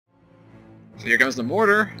So here comes the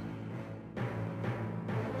mortar.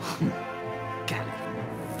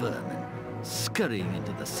 Gallian vermin scurrying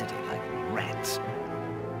into the city like rats.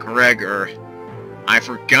 Gregor, I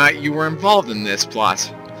forgot you were involved in this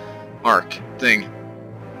plot. Arc thing.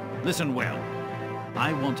 Listen well.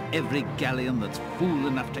 I want every Gallian that's fool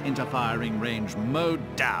enough to enter firing range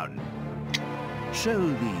mowed down. Show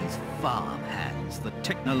these farmhands the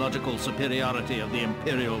technological superiority of the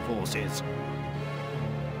Imperial forces.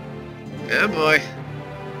 Oh boy.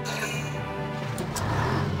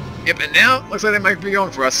 Yep, and now looks like they might be going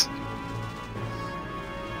for us.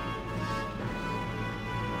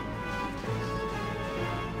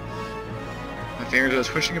 My fingers are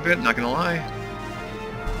twitching a bit, not gonna lie.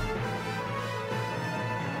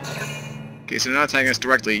 Okay, so they're not attacking us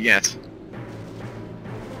directly yet.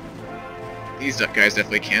 These guys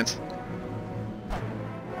definitely can't.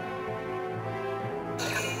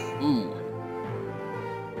 Ooh.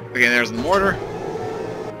 Okay, there's the mortar.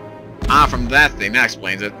 Ah, from that thing, that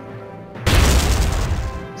explains it.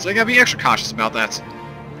 So you gotta be extra cautious about that.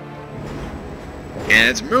 And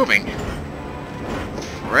it's moving.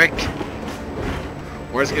 Frick.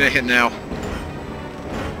 Where's it gonna hit now?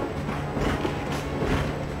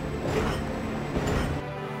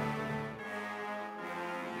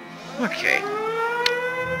 Okay.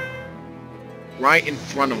 Right in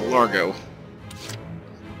front of Largo.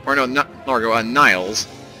 Or no, not Largo, Niles.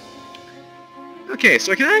 Okay,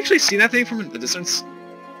 so I can actually see that thing from the distance.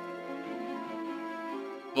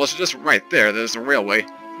 Well, it's just right there. There's the railway.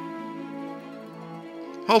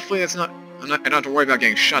 Hopefully it's not... I don't have to worry about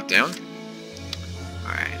getting shot down.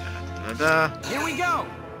 Alright. Here we go!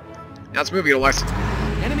 Now let's move, Alex.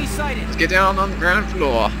 Enemy sighted! Let's get down on the ground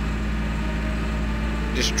floor.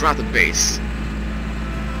 Just drop the base.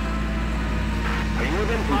 Are you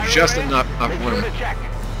within fire Just range? enough Make sure room. to check.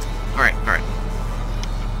 Alright, alright.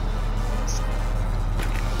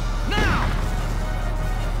 Now!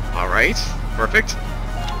 Alright, perfect.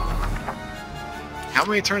 How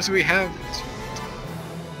many turns do we have?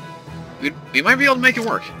 We might be able to make it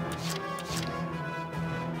work.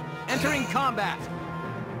 Entering combat!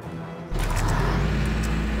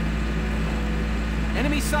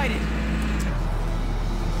 Enemy sighted!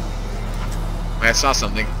 I saw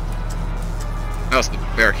something. That was the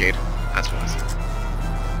barricade. That's what it was.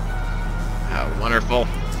 Oh, wonderful.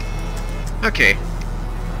 Okay.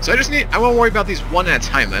 So I won't worry about these one at a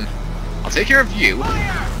time then. I'll take care of you.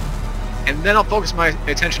 Fire! And then I'll focus my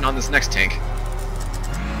attention on this next tank.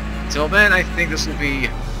 Until then, I think this will be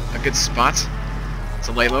a good spot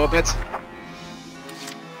to lay low a bit.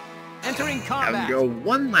 Entering Have combat! him go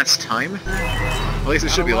one last time. At least it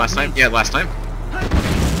should be last time. Yeah, last time.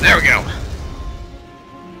 There we go.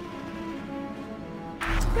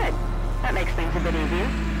 Good. That makes things a bit easier.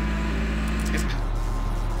 Yep.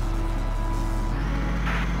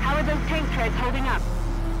 How are those tank treads holding up?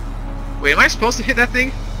 Wait, am I supposed to hit that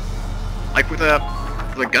thing? Like with a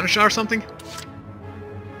gunshot or something?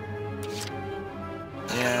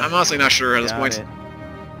 Yeah. I'm honestly not sure at this got point. it.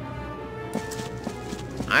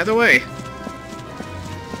 Either way.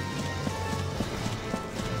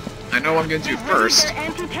 I know what I'm going to do first.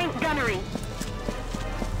 Ready for anti-tank gunnery.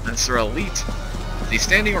 That's our elite. Is he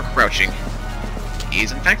standing or crouching?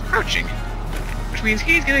 He's in fact crouching. Which means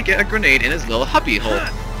he's going to get a grenade in his little hubby hole.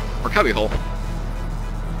 Or cubby hole.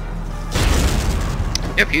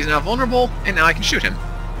 Yep, he's now vulnerable, and now I can shoot him.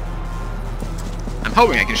 I'm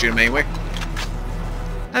hoping I can shoot him anyway.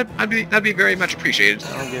 That'd be very much appreciated.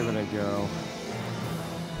 I'll give it a go.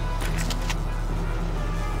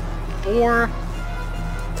 4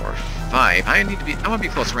 or 5. I want to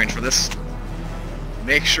be close range for this.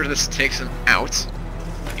 Make sure this takes him out.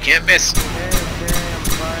 You can't miss. Okay, I'm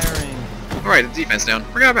firing. Alright, the defense down.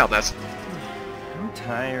 Forgot about that. I'm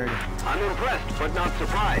tired. I'm impressed, but not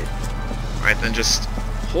surprised. Alright, then just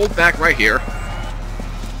hold back right here.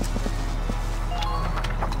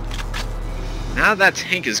 Now that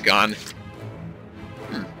tank is gone.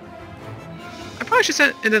 I probably should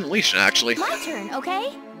send an unleash actually. My turn,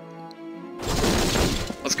 okay?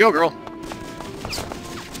 Let's go, girl.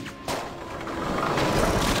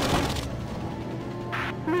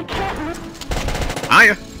 We can't...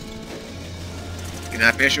 Hiya. Can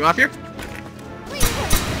I finish you off here?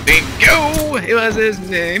 Bingo! It was his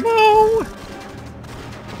name. Oh!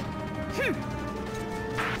 Good.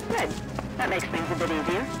 That makes things a bit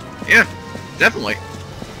easier. Yeah, definitely.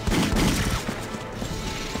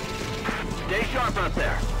 Stay sharp out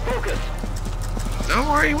there. Focus. Don't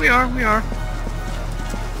worry, we are.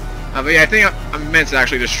 But yeah, I think I'm meant to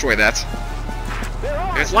actually destroy that.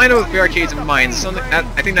 If it's lined up with barricades and mines,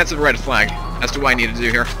 I think that's a red flag as to what I need to do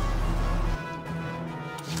here.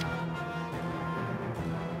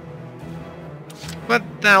 but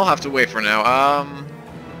that'll have to wait for now.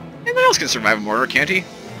 Anyone else can survive a mortar, can't he?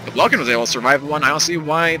 If Vulcan was able to survive one, I don't see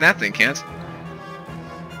why that thing can't.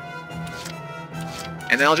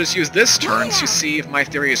 And then I'll just use this turn to see if my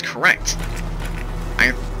theory is correct.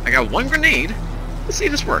 I got one grenade. Let's see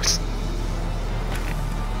if this works.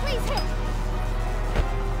 Please hit.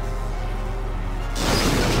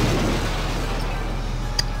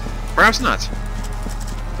 Perhaps not.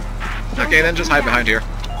 Okay, then just hide behind here.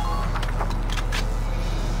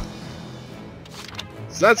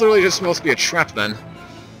 So that's literally just supposed to be a trap then.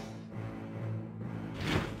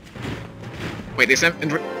 Wait, they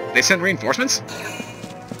sent reinforcements?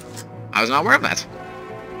 I was not aware of that.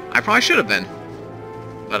 I probably should have been,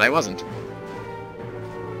 but I wasn't.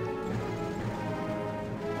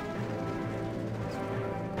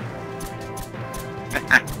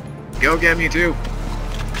 Go get me too.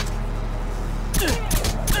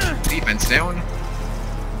 Defense down.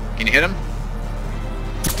 Can you hit him?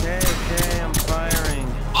 Okay, I'm firing.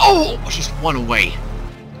 Oh! Just one away.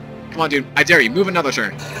 Come on, dude. I dare you. Move another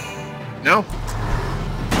turn. No?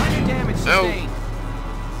 Minor damage sustained.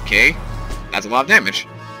 Okay. That's a lot of damage.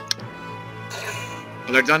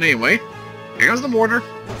 But they're done anyway. Here goes the mortar.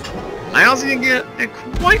 I also can get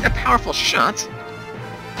quite a powerful shot.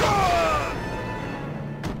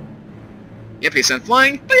 Yep, he's sent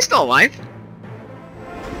flying, but he's still alive.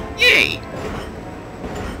 Yay!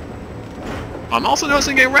 I'm also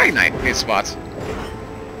noticing a Ragnite in his spots.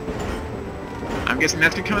 I'm guessing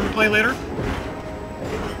that's gonna come into play later.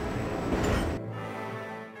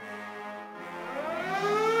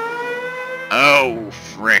 Oh,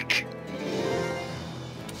 frick.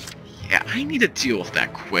 Yeah, I need to deal with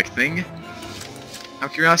that quick thing. Out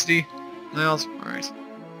of curiosity, Niles, alright.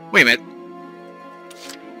 Wait a minute.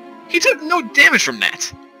 He took no damage from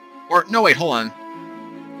that! Or, no wait, hold on.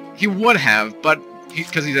 He would have, but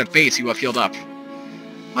because he's at base, he would have healed up.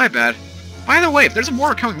 My bad. By the way, if there's a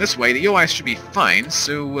mortar coming this way, the UI should be fine,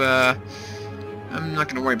 so, I'm not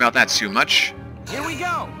gonna worry about that too much. Here we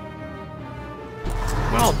go.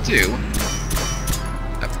 What I'll do...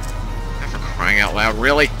 for crying out loud,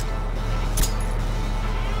 really?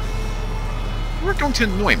 You're going to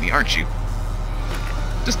annoy me, aren't you?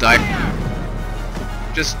 Just die.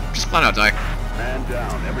 Just flat out die. Man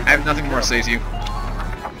down. I have nothing more to say to you.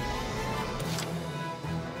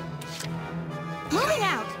 Moving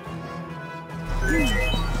out.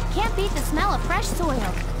 Can't beat the smell of fresh soil.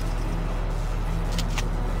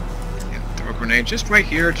 And throw a grenade just right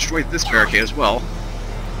here, destroy this barricade as well.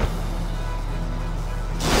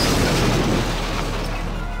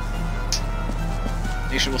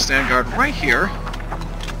 Nation will stand guard right here.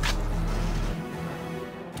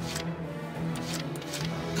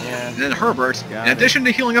 Yeah. And then Herbert, Got in it. addition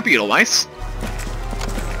to healing up Edelweiss, Maybe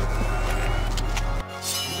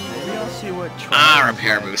I'll see what.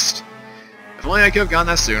 repair boost. If only I could have gotten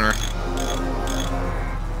that sooner.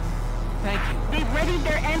 Thank you. They've readied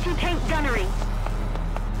their anti-tank gunnery.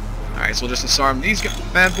 Alright, so we'll just disarm these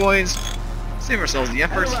bad boys, save ourselves the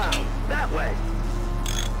effort. Hello. That way.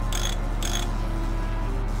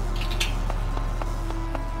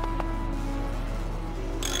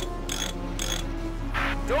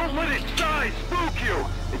 Don't let its size spook you!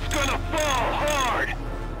 It's gonna fall hard!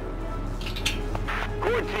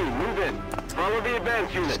 Core team, move in. Follow the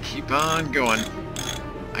advance units. Just keep on going.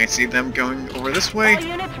 I see them going over this way, All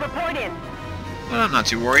units report in. but I'm not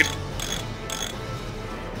too worried.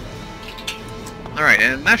 Alright,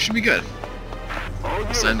 and that should be good. All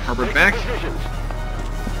units, Send Herbert take back. your positions.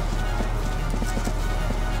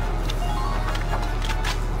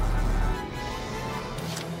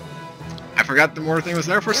 I forgot the mortar thing was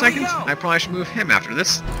there for a Here we second. go. I probably should move him after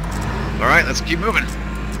this. Alright, let's keep moving.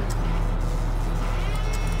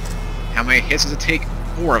 How many hits does it take?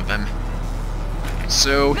 4 of them.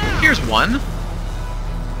 So, here's one.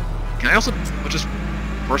 Can I also just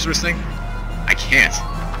burst this thing? I can't.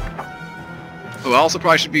 Who I also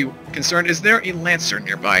probably should be concerned, is there a Lancer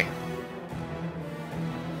nearby?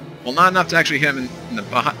 Well, not enough to actually hit him in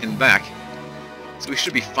the back. So we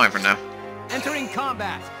should be fine for now. Entering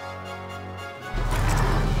combat.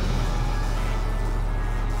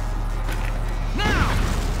 Now!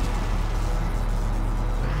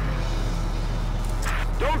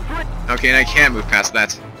 Don't break. Okay, and I can move past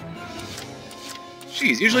that.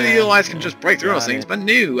 Jeez, usually the allies can just break through those things, but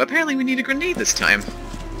no, apparently we need a grenade this time.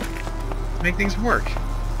 To make things work.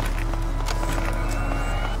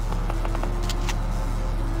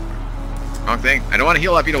 Wrong thing. I don't want to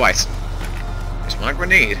heal up Edelweiss. I just want a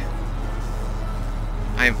grenade.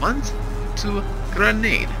 I want to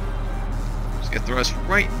grenade. Just gonna throw us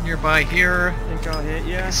right nearby here. Think I'll hit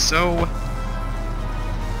ya? So...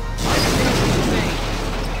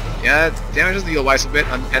 Yeah, it damages the UI a bit.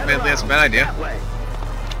 Admittedly, that's a bad idea. That way.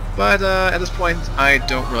 But at this point, I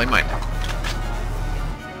don't really mind.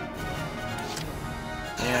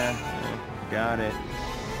 Yeah, got it.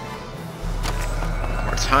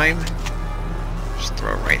 More time. Just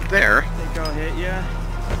throw it right there. I think I'll hit ya.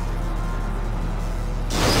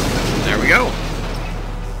 There we go.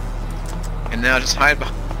 And now just hide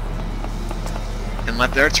behind and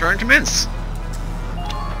let their turn commence.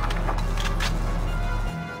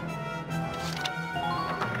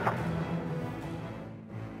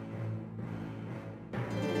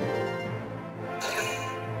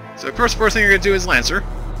 So of course, first thing you're gonna do is Lancer.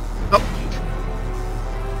 Oh.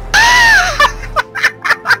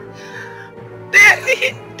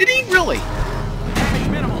 Did he really? Damage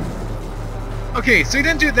minimal. Okay, so he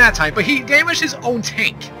didn't do it that time, but he damaged his own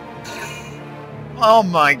tank. Oh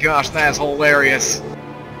my gosh, that's hilarious.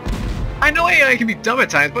 I know AI can be dumb at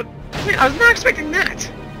times, but man, I was not expecting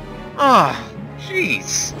that. Ah, oh,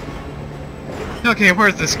 jeez. Okay,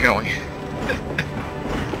 where's this going?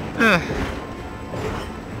 I'm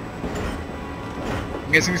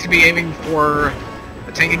guessing he's gonna be aiming for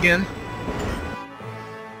a tank again.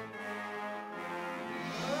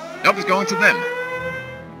 Nope, he's going to them.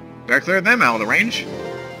 Better clear them out of the range.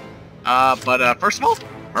 But first of all,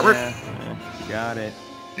 Robert. Yeah, got it.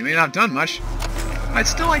 They may not have done much. I'd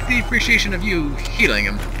still like the appreciation of you healing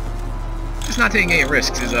him. Just not taking any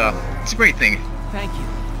risks is it's a great thing. Thank you.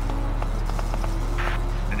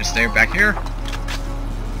 And just stay back here.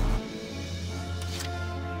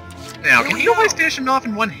 Now, can you always finish him off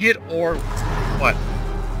in one hit, or what?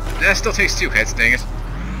 That still takes 2 hits, dang it.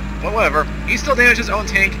 But whatever. He still damaged his own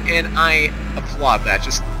tank, and I applaud that.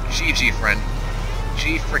 Just GG, friend.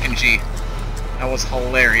 G frickin' G. That was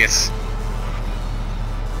hilarious.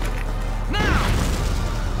 Now!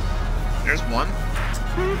 There's one.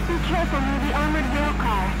 Please be careful near the armored rail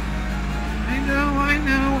car. I know.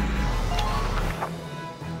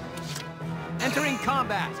 Entering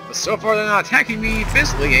combat. But so far they're not attacking me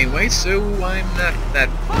physically anyway, so I'm not that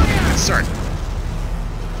concerned.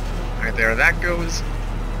 Right there, that goes.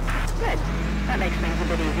 Good. That makes things a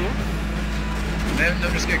bit easier. And then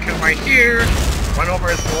I'm just gonna come right here, run over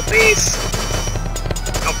his little base.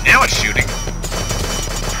 Oh, now it's shooting.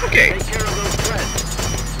 Okay. Take care of those threats.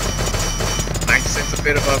 I sense a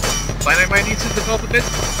bit of a plan I might need to develop a bit.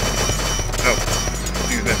 Oh,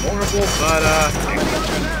 he's a bit vulnerable, but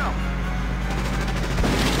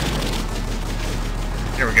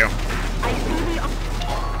there we go. I see the...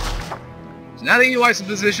 So now that UI's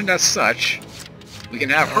positioned as such, we can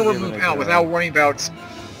have her move out without worrying about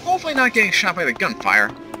hopefully not getting shot by the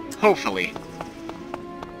gunfire. Hopefully.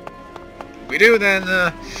 If we do, then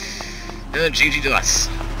GG to us.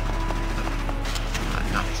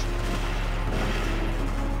 Not.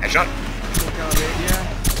 Headshot. Think I'll hit ya.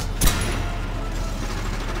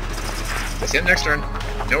 Let's hit next turn.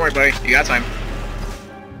 Don't worry, buddy. You got time.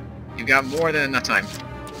 You got more than enough time.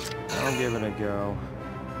 I'll give it a go.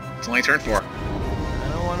 It's only turn 4. I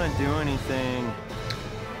don't want to do anything.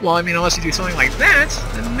 Well, I mean, unless you do something like that,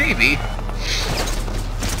 then maybe.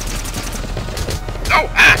 Oh!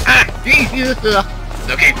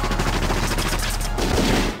 Okay.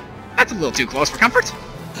 That's a little too close for comfort.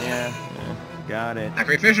 Yeah, got it. Now, can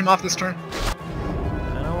we finish him off this turn?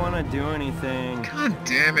 I don't want to do anything. God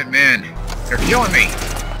damn it, man. You're killing me.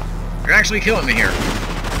 You're actually killing me here.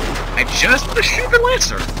 I just want to shoot the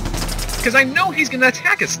Lancer. Because I know he's going to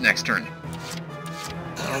attack us next turn.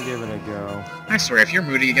 I'll give it a go. I swear, if you're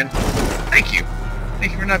moody again, thank you.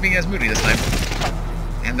 Thank you for not being as moody this time.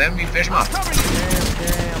 And then we finish him off.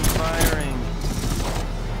 Okay, I'm firing.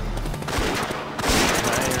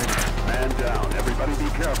 Fired. Man down. Everybody be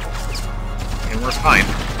careful. And we're fine.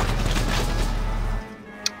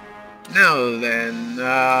 Now then,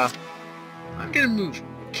 I'm gonna move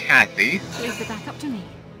Kathy. Leave the back up to me.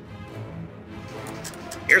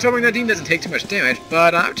 Here's hoping Nadine doesn't take too much damage,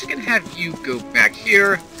 but I'm just gonna have you go back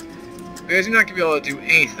here, because you're not gonna be able to do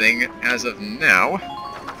anything as of now.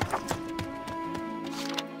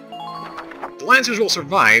 The Lancers will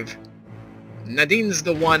survive. Nadine's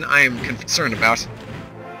the one I'm concerned about.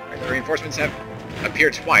 The reinforcements have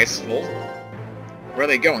appeared twice. Well, where are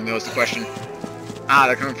they going, though, is the question. Ah,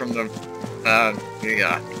 they're coming from the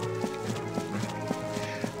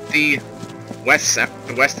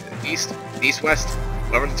east-west,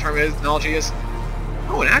 whatever the terminology is.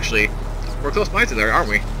 Oh, and actually, we're close by to there, aren't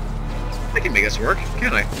we? I can make this work,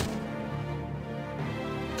 can't I?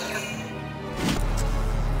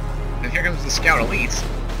 And here comes the Scout Elite,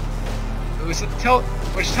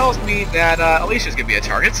 which tells me that Alicia's gonna be a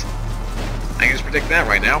target. I can just predict that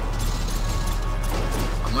right now.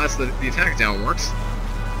 Unless the attack down works.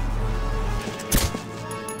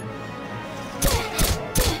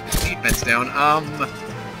 defense down. A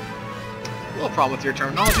little problem with your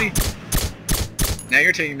terminology. Now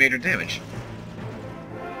you're taking major damage.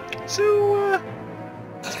 So,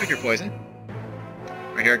 let's pick your poison.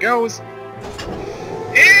 Right here it goes.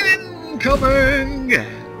 Incoming!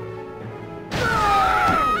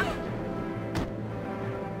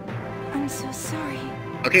 I'm so sorry.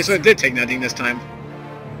 Okay, so it did take nothing this time.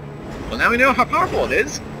 Well, now we know how powerful it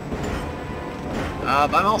is.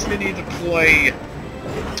 But I'm also going to need to deploy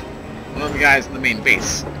one of the guys in the main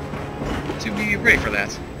base to be ready for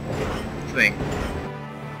that thing.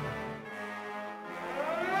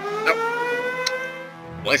 Nope.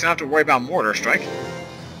 Well, at least I don't have to worry about mortar strike.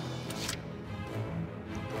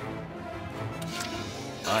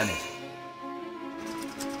 On it.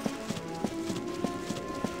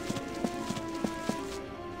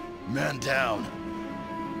 Man down.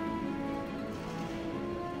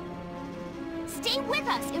 Stay with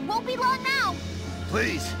us. It won't be long now.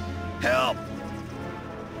 Please, help.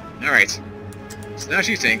 Alright. So now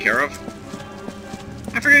she's taken care of.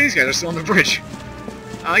 I forget these guys are still on the bridge.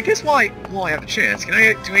 I guess while I have the chance, can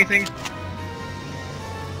I do anything?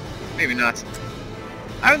 Maybe not.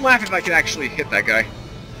 I would laugh if I could actually hit that guy.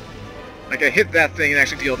 Like, I hit that thing and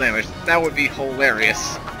actually deal damage. That would be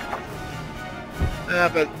hilarious.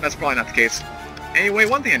 But that's probably not the case. Anyway,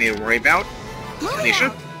 one thing I need to worry about.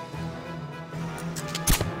 Alicia.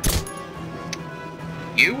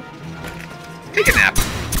 You? Take a nap.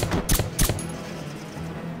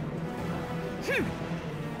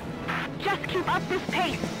 Just keep up this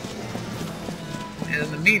pace. And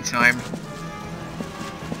in the meantime,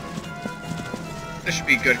 this should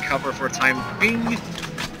be good cover for a time being.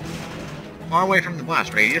 Far away from the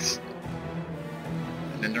blast radius.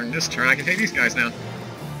 And then during this turn, I can take these guys down.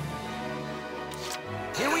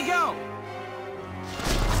 Here we go!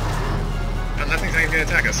 And nothing's even gonna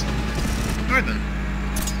attack us. Alright then.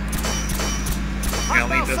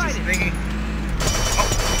 Galli does his thingy. Oh,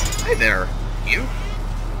 hey there, you.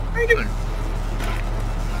 How you doing?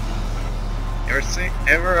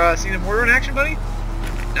 Ever seen a mortar in action, buddy?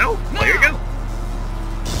 No? Well, here you go.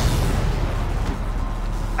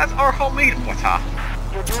 That's our homemade mortar.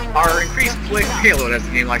 Our increased payload, as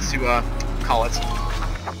the game likes to call it.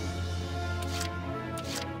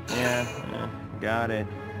 Yeah, got it.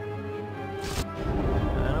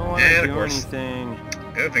 I don't want to do anything.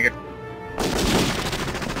 Good thinking.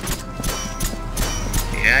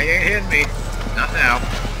 Yeah, you ain't hitting me. Not now.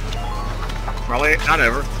 Probably not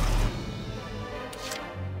ever.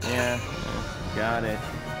 Yeah, got it.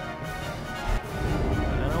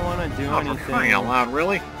 I don't want to do anything. For crying out loud,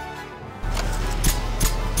 really?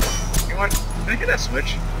 You know what? Can I hit that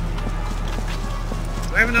switch?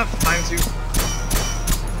 Do I have enough time to?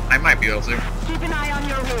 I might be able to. Keep an eye on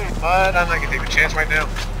your rear. But I'm not gonna take the chance right now.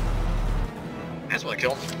 I just want to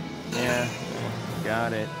kill him. Yeah,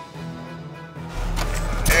 got it.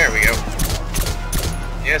 There we go.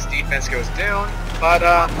 Yes, defense goes down, but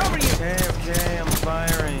Okay, I'm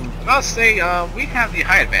firing. I'll say we have the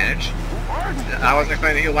high advantage. I wasn't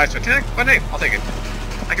expecting the Eagle's to attack, but hey, I'll take it.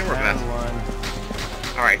 I can work with that.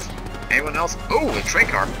 One. Alright. Anyone else? Oh, a train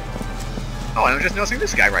car. Oh, and I'm just noticing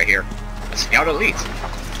this guy right here. A Scout Elite.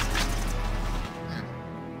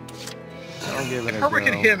 I'll give it If a Herbert go.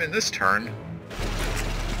 can hit him in this turn.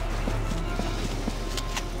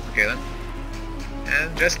 Okay then.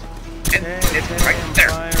 And just... And it's right I'm there.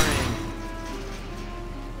 firing.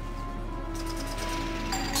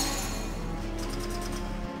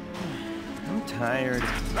 I'm tired.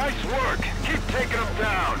 Nice work. Keep taking them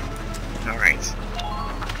down. Alright.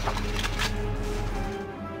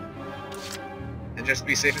 And just to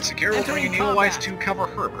be safe and secure, we'll bring Neil Weiss to cover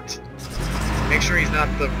Herbert. Make sure he's not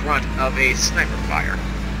the brunt of a sniper fire.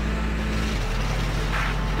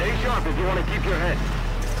 Stay sharp if you want to keep your head.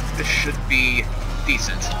 This should be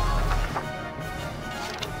decent.